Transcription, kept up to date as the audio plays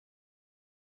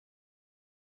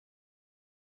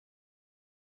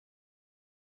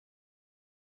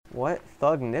What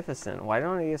thugnificent? Why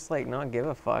don't I just like not give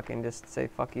a fuck and just say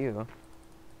fuck you?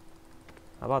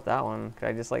 How about that one? Could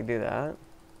I just like do that?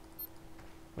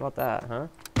 How about that, huh?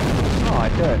 Oh, I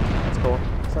could. That's cool.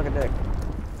 Suck a dick.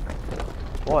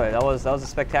 Boy, that was a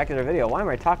spectacular video. Why are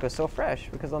my tacos so fresh?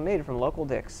 Because I'm made from local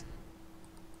dicks.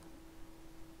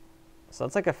 So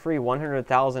that's like a free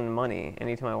 100,000 money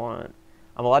anytime I want.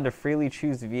 I'm allowed to freely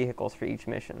choose vehicles for each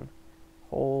mission.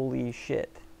 Holy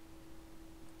shit.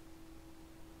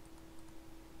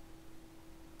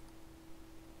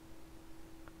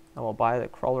 I will buy the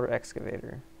crawler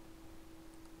excavator.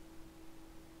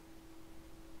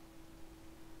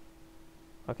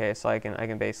 Okay, so I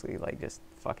can basically like just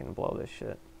fucking blow this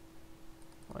shit.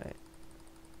 Wait.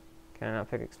 Can I not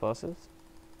pick explosives?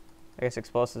 I guess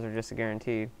explosives are just a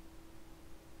guaranteed.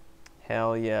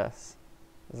 Hell yes.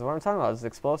 This is what I'm talking about, is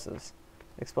explosives.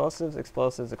 Explosives,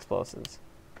 explosives, explosives.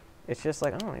 It's just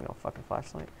like, I don't need no fucking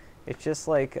flashlight. It's just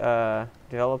like,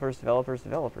 developers, developers,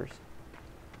 developers.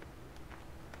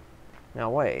 Now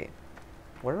wait.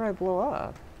 Where do I blow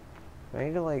up? Do I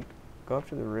need to like, go up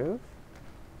to the roof?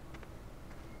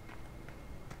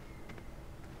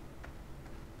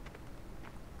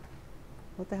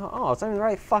 What the hell? Oh, it's in the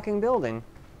right fucking building.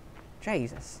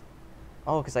 Jesus.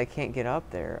 Oh, because I can't get up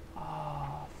there.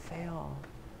 Oh, fail.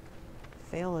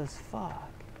 Fail as fuck.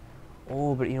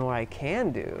 Oh, but you know what I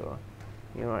can do?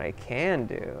 You know what I can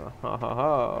do? Ho ho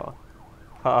ho.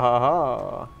 Ho ho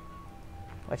ho.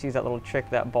 Let's use that little trick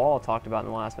that Ball talked about in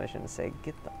the last mission to say,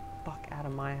 get the fuck out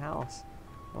of my house.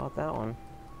 How about that one?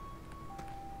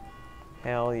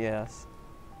 Hell yes.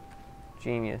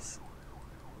 Genius.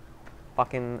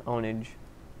 Fucking ownage.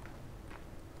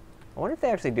 I wonder if they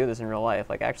actually do this in real life,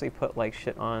 like actually put like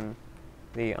shit on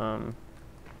the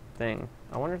thing.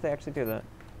 I wonder if they actually do that.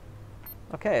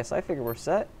 Okay, so I figure we're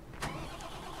set.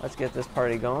 Let's get this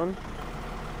party going.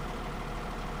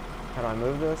 How do I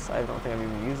move this? I don't think I've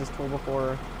even used this tool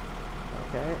before.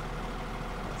 Okay,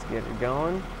 let's get it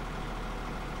going.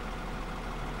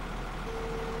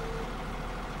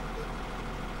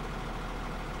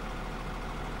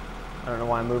 I don't know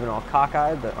why I'm moving all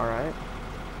cockeyed, but alright.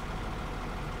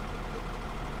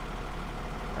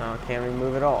 Can't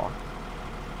remove it all.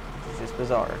 It's just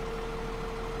bizarre.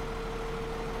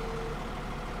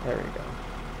 There we go.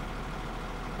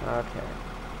 Okay.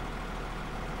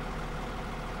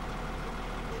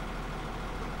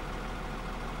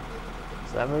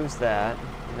 So that moves that,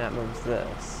 and that moves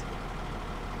this.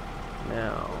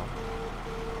 Now.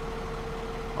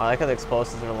 Oh, I like how the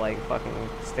explosives are like fucking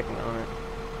sticking on it.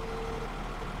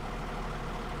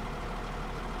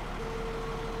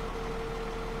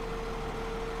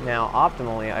 Now,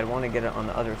 optimally, I'd want to get it on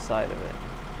the other side of it.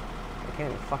 I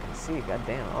can't even fucking see,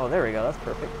 goddamn. Oh, there we go, that's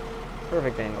perfect.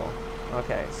 Perfect angle.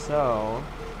 Okay, so...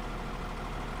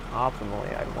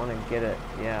 optimally, I'd want to get it,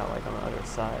 yeah, like on the other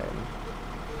side.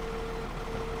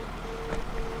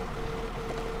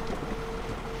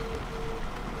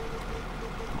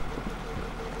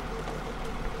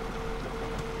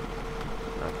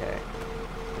 Okay.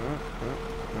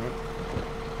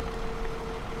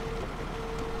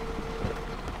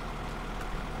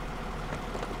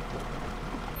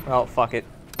 Oh, fuck it.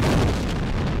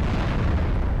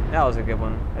 That was a good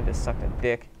one. I just sucked a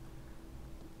dick.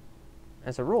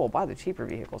 As a rule, buy the cheaper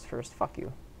vehicles first. Fuck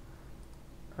you.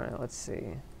 Alright, let's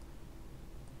see.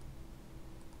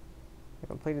 I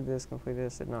completed this,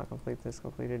 did not complete this,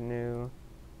 completed new.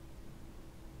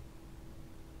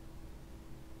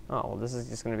 Oh, well, this is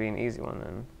just going to be an easy one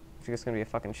then. It's just going to be a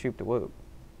fucking shoot to whoop.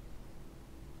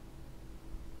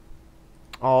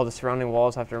 Oh, the surrounding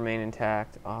walls have to remain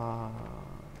intact. Ah.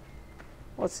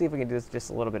 Let's see if we can do this, just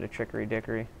a little bit of trickery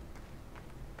dickery.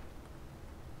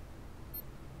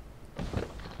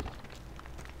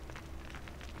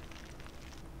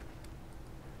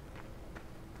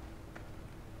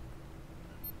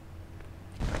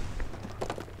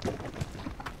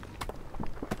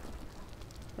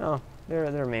 Oh,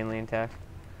 they're mainly intact.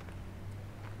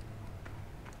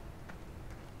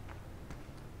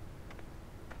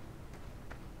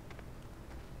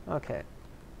 Okay.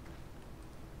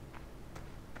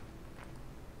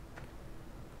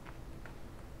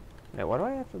 Now, what do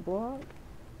I have to blow up?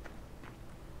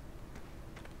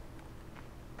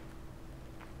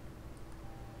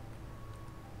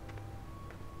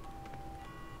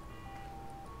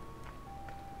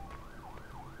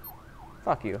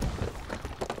 Fuck you.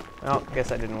 Oh, guess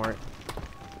that didn't work.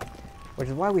 Which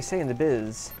is why we say in the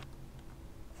biz,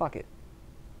 fuck it.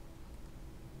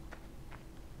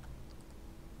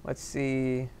 Let's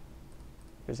see if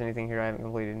there's anything here I haven't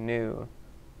completed new.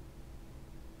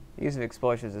 The use of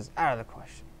explosives is out of the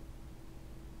question.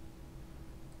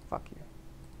 Fuck you.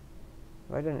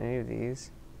 Have I done any of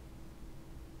these?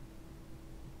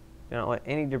 Do not let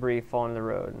any debris fall in the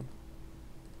road.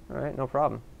 Alright, no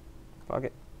problem. Fuck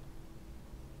it.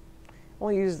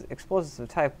 Only use explosives of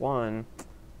type 1.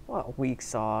 What weak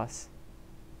sauce.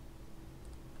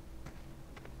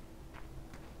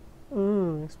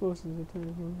 Explosives of type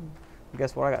 1.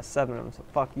 Guess what? I got 7 of them, so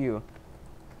fuck you.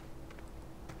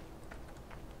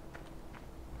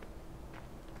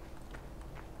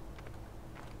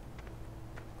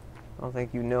 I don't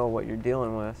think you know what you're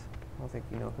dealing with. I don't think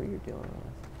you know who you're dealing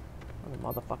with. I'm a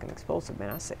motherfucking explosive, man.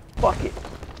 I say, fuck it.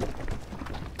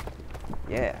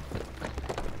 Yeah.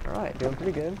 Alright, doing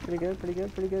pretty good. Pretty good, pretty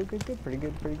good, pretty good, good, good, pretty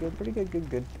good, pretty good, pretty good, good,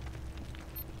 good.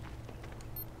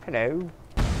 Hello.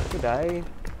 Good day.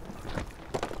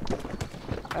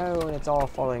 Oh, and it's all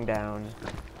falling down.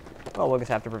 Well, we'll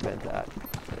just have to prevent that.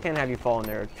 Can't have you fall in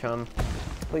there, chum.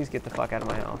 Please get the fuck out of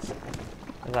my house.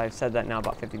 As I've said that now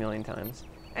about 50 million times.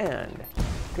 And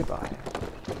goodbye.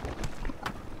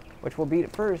 Which will be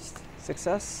at first?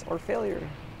 Success or failure?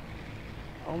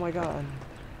 Oh my god.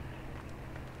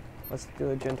 Let's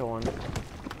do a gentle one.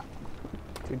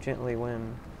 To gently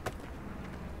win.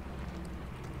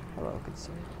 Hello, good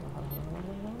sir.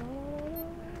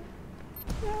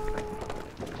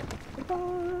 Goodbye.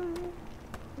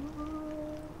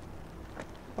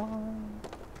 Bye.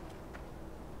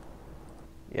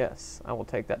 Yes, I will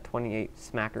take that 28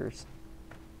 smackers.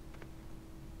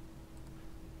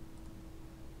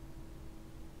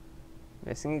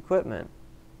 Missing equipment.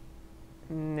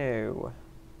 No.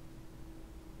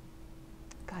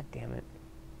 God damn it.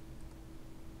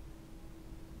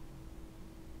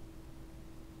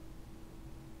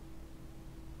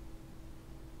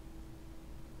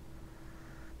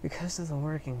 Because of the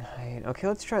working height. Okay,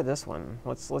 let's try this one.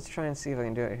 Let's try and see if I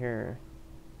can do it here.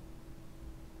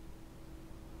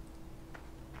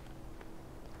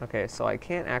 Okay, so I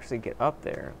can't actually get up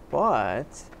there,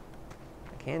 but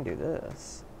I can do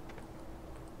this.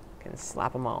 I can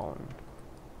slap them on.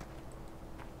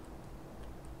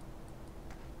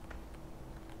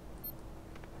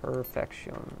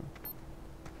 Perfection.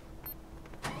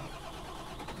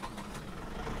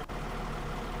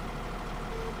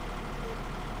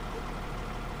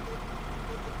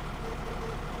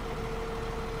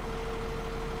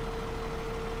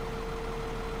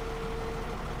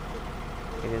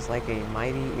 It is like a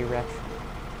mighty erection.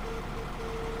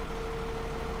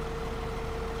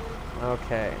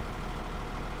 Okay.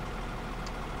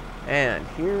 And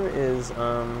here is,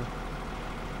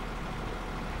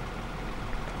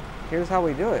 here's how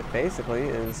we do it, basically,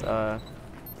 is,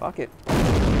 fuck it.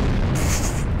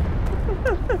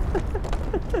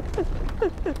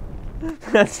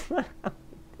 That's not how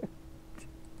we do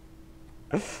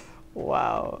it.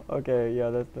 Wow. Okay,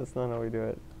 yeah, that's not how we do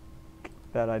it.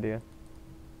 Bad idea.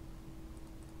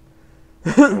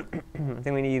 I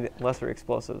think we need lesser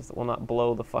explosives that will not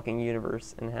blow the fucking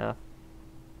universe in half.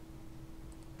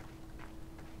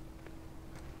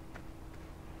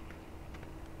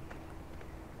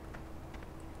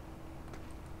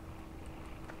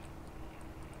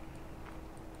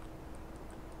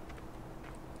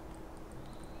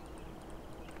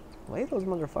 Lay those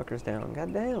motherfuckers down.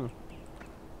 God damn.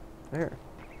 There.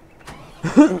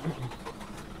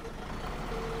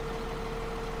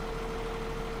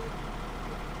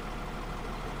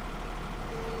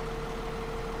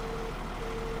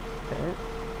 Okay.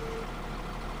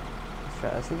 Let's try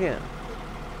this again.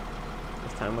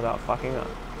 This time without fucking up.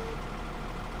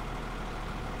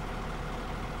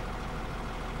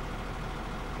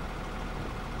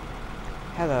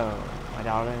 Hello, my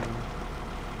darling.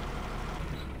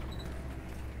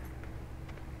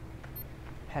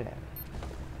 Hello.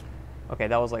 Okay,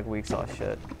 that was like weak sauce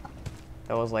shit.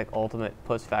 That was like ultimate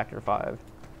puss factor 5.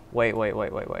 Wait.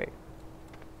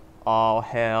 Oh,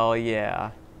 hell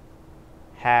yeah.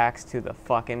 Hacks to the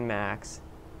fucking max.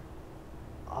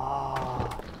 Oh.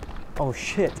 Oh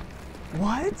shit.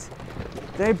 What?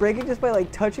 Did I break it just by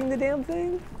like touching the damn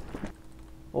thing?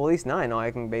 Well, at least now I know I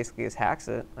can basically just hacks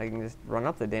it. I can just run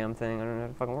up the damn thing. I don't have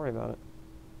to fucking worry about it.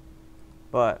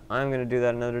 But I'm going to do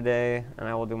that another day, and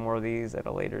I will do more of these at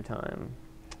a later time.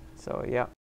 So, yeah.